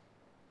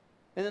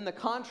 And then the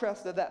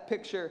contrast of that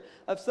picture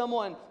of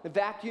someone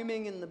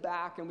vacuuming in the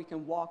back, and we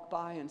can walk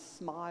by and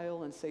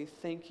smile and say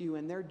thank you,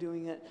 and they're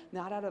doing it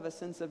not out of a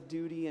sense of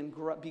duty and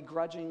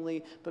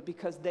begrudgingly, but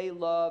because they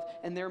love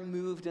and they're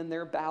moved in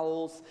their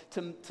bowels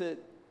to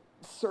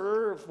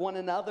serve one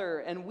another.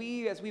 And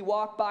we, as we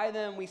walk by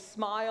them, we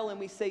smile and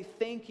we say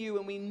thank you,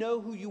 and we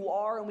know who you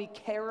are and we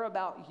care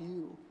about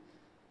you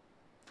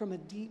from a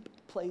deep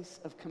place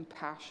of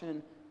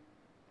compassion.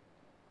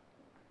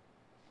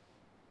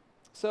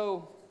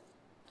 So,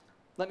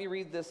 let me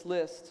read this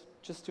list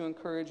just to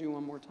encourage you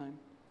one more time.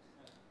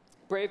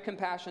 Brave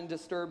compassion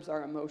disturbs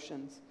our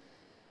emotions.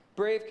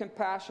 Brave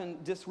compassion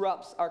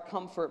disrupts our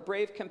comfort.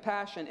 Brave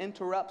compassion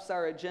interrupts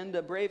our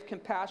agenda. Brave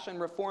compassion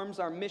reforms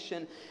our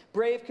mission.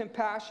 Brave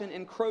compassion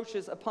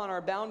encroaches upon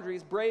our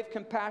boundaries. Brave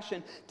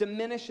compassion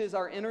diminishes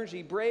our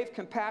energy. Brave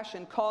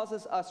compassion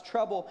causes us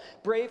trouble.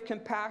 Brave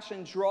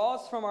compassion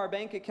draws from our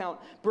bank account.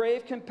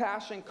 Brave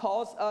compassion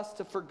calls us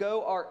to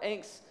forgo our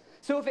angst.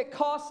 So if it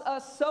costs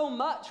us so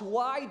much,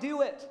 why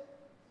do it?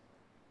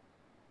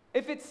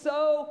 If it's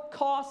so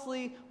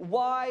costly,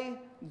 why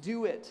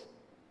do it?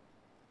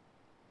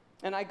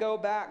 And I go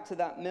back to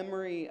that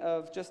memory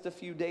of just a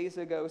few days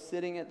ago,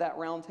 sitting at that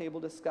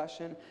roundtable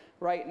discussion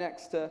right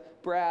next to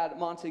Brad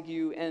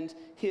Montague and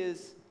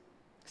his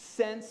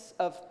sense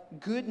of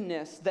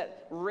goodness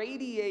that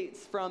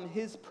radiates from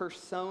his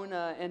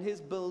persona and his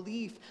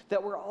belief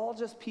that we're all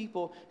just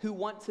people who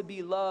want to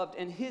be loved,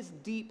 and his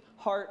deep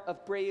heart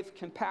of brave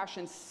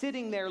compassion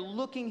sitting there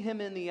looking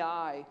him in the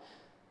eye.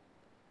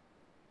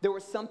 There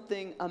was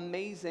something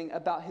amazing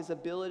about his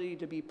ability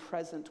to be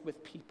present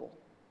with people.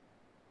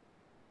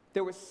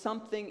 There was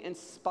something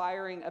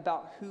inspiring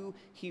about who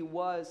he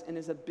was and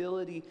his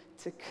ability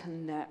to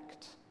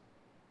connect.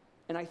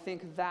 And I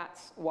think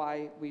that's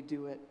why we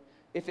do it.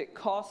 If it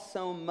costs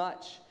so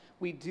much,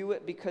 we do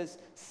it because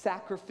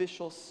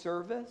sacrificial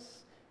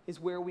service is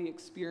where we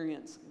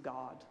experience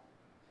God.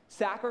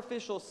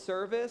 Sacrificial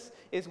service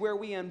is where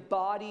we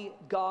embody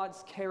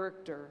God's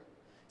character.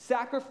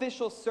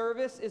 Sacrificial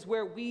service is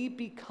where we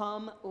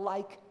become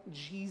like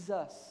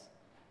Jesus.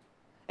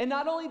 And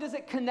not only does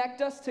it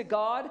connect us to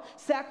God,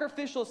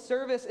 sacrificial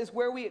service is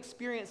where we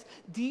experience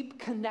deep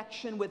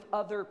connection with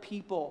other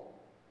people.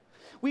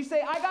 We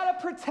say, I got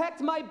to protect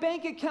my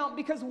bank account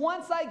because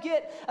once I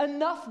get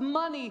enough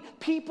money,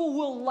 people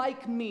will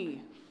like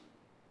me.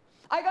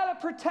 I got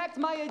to protect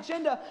my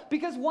agenda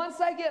because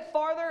once I get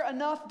farther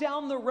enough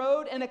down the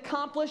road and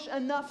accomplish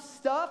enough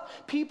stuff,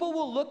 people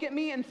will look at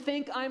me and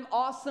think I'm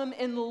awesome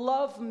and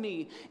love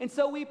me. And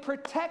so we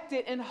protect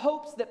it in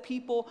hopes that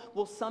people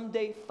will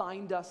someday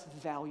find us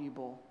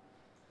valuable.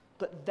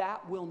 But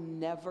that will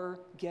never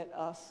get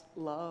us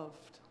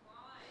loved.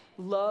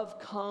 Love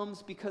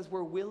comes because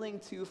we're willing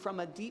to, from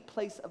a deep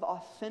place of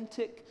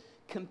authentic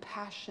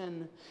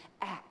compassion,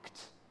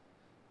 act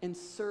and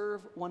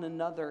serve one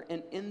another.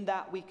 And in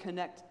that we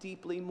connect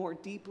deeply, more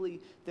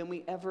deeply than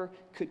we ever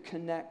could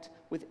connect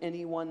with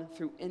anyone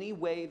through any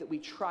way that we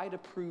try to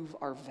prove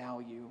our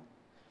value.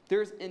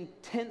 There's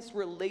intense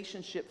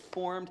relationship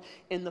formed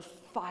in the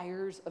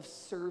fires of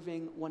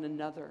serving one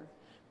another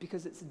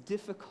because it's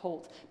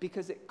difficult,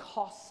 because it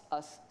costs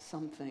us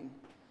something.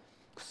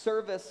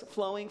 Service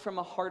flowing from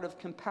a heart of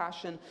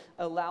compassion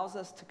allows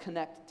us to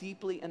connect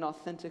deeply and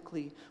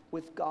authentically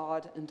with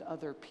God and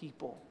other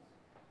people.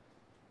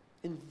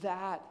 And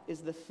that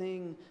is the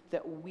thing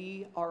that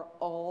we are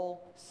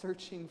all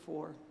searching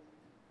for.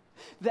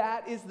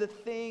 That is the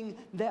thing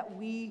that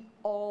we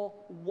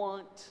all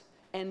want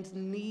and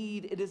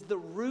need. It is the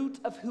root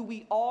of who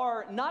we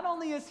are, not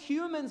only as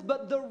humans,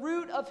 but the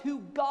root of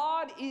who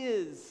God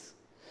is.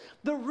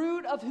 The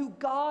root of who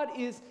God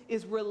is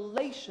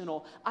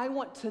relational. I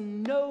want to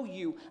know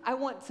you. I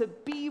want to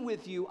be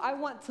with you. I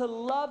want to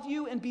love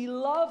you and be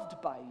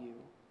loved by you.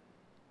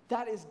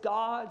 That is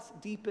God's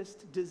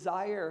deepest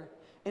desire.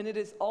 And it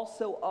is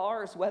also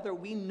ours, whether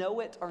we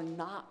know it or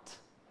not.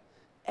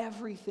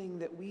 Everything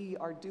that we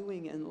are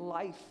doing in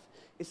life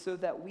is so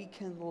that we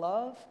can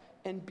love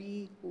and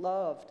be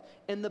loved.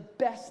 And the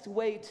best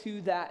way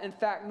to that, in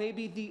fact,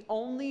 maybe the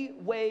only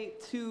way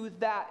to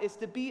that, is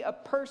to be a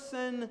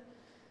person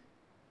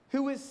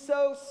who is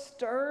so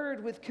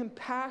stirred with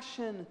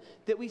compassion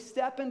that we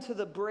step into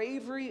the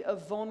bravery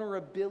of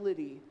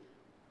vulnerability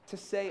to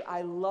say,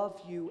 I love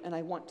you and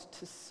I want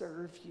to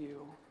serve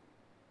you.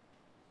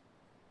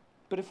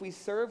 But if we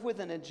serve with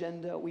an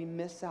agenda, we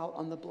miss out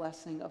on the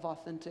blessing of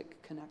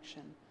authentic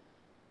connection.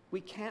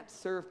 We can't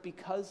serve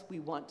because we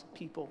want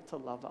people to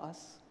love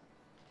us.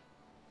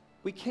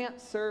 We can't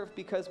serve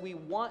because we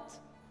want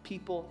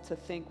people to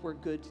think we're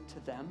good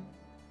to them.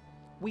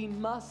 We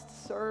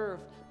must serve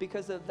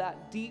because of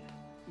that deep,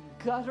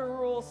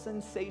 guttural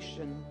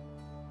sensation.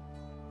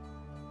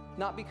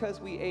 Not because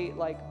we ate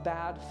like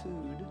bad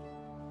food,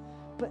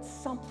 but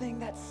something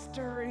that's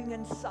stirring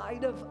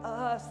inside of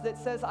us that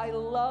says, I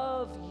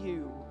love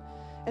you,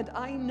 and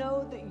I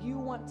know that you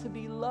want to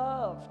be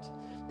loved.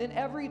 And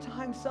every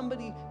time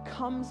somebody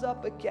comes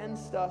up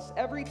against us,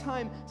 every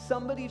time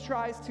somebody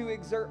tries to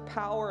exert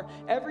power,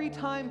 every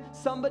time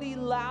somebody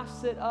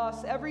laughs at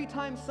us, every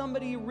time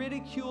somebody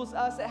ridicules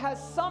us, it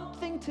has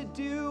something to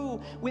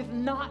do with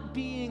not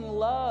being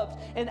loved.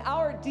 And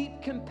our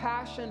deep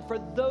compassion for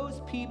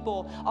those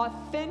people,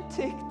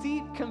 authentic,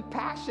 deep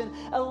compassion,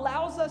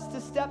 allows us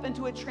to step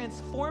into a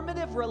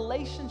transformative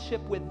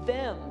relationship with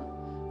them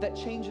that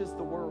changes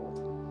the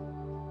world.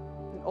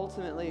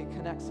 Ultimately, it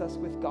connects us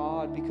with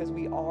God because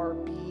we are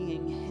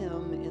being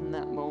Him in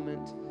that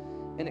moment,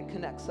 and it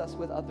connects us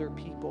with other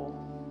people.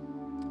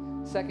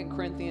 2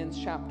 Corinthians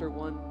chapter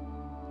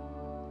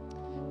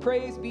 1.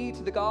 Praise be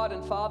to the God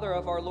and Father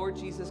of our Lord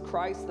Jesus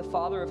Christ, the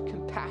Father of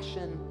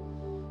compassion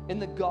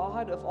and the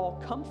God of all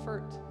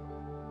comfort,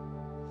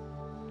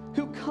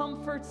 who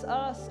comforts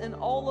us in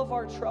all of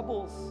our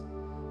troubles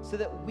so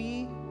that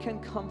we can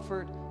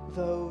comfort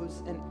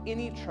those in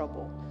any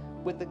trouble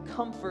with the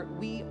comfort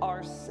we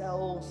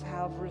ourselves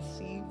have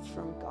received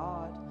from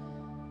God.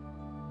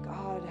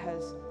 God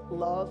has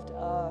loved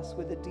us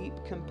with a deep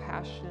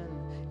compassion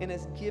and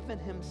has given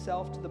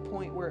Himself to the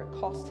point where it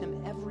cost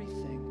Him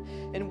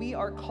everything. And we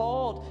are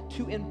called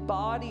to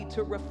embody,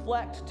 to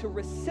reflect, to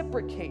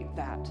reciprocate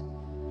that.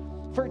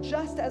 For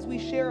just as we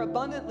share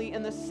abundantly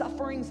in the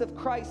sufferings of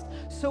Christ,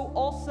 so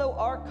also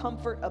our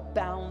comfort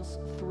abounds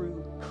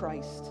through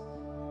Christ.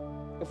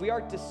 If we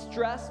are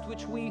distressed,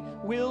 which we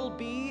will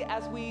be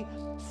as we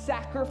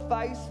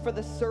sacrifice for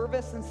the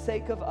service and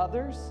sake of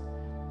others,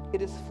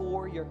 it is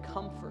for your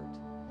comfort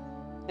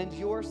and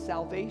your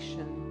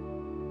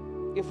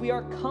salvation. If we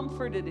are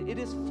comforted, it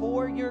is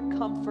for your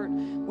comfort,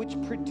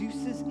 which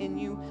produces in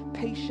you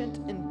patient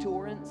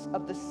endurance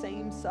of the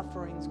same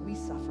sufferings we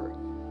suffer.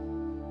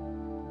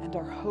 And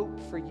our hope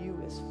for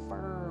you is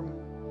firm,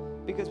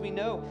 because we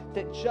know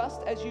that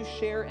just as you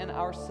share in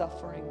our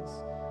sufferings,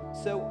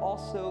 so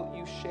also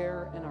you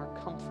share in our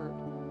comfort.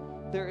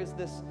 There is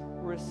this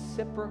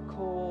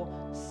reciprocal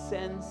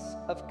sense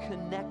of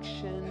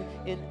connection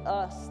in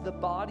us, the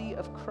body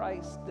of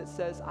Christ, that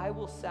says, I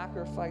will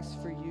sacrifice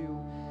for you,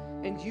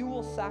 and you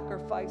will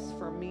sacrifice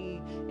for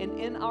me. And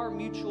in our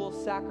mutual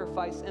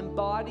sacrifice,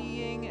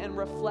 embodying and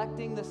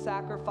reflecting the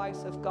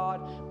sacrifice of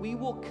God, we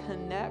will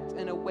connect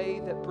in a way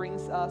that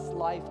brings us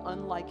life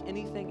unlike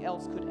anything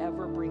else could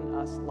ever bring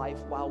us life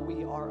while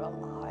we are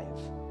alive.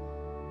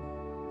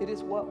 It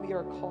is what we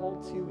are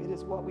called to. It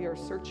is what we are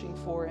searching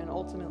for. And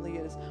ultimately,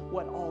 it is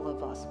what all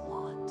of us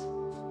want.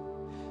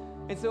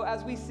 And so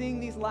as we sing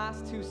these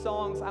last two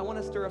songs, I want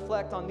us to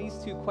reflect on these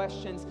two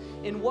questions.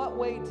 In what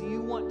way do you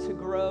want to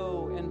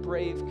grow in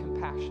brave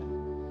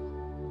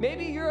compassion?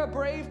 Maybe you're a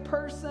brave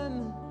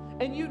person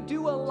and you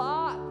do a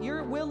lot.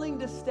 You're willing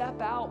to step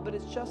out, but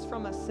it's just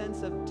from a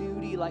sense of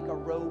duty, like a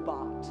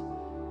robot.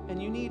 And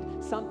you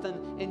need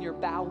something in your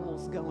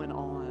bowels going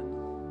on.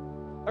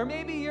 Or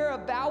maybe you're a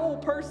bowel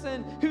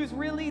person who's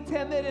really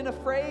timid and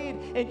afraid,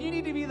 and you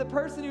need to be the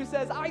person who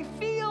says, I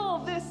feel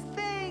this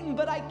thing,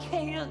 but I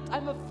can't.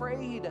 I'm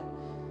afraid.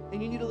 And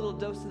you need a little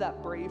dose of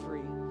that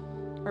bravery.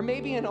 Or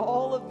maybe in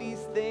all of these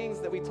things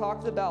that we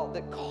talked about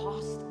that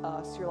cost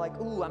us, you're like,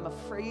 ooh, I'm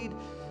afraid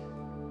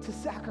to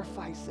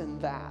sacrifice in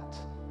that.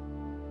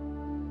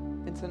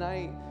 And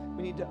tonight,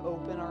 we need to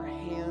open our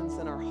hands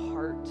and our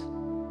heart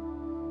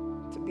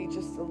to be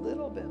just a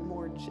little bit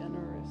more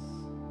generous,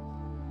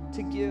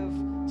 to give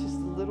just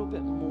a little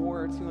bit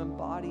more, to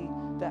embody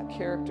that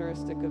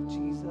characteristic of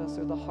Jesus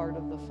or the heart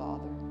of the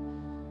Father.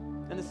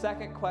 And the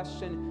second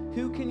question,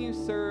 who can you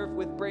serve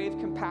with brave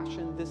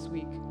compassion this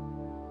week?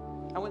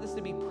 I want this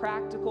to be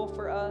practical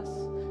for us,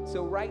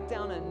 so write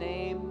down a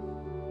name.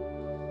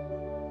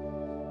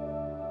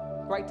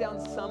 Write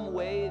down some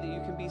way that you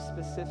can be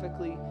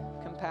specifically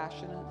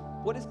compassionate.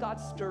 What is God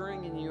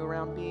stirring in you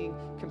around being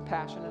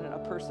compassionate, a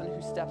person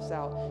who steps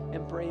out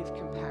in brave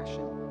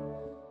compassion?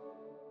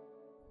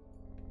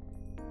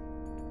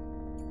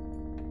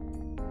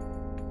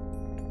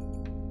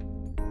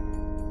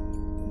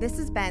 This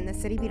has been the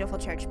City Beautiful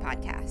Church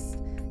podcast.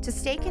 To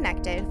stay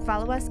connected,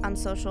 follow us on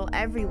social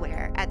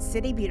everywhere at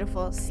City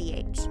Beautiful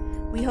CH.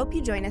 We hope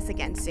you join us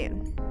again soon.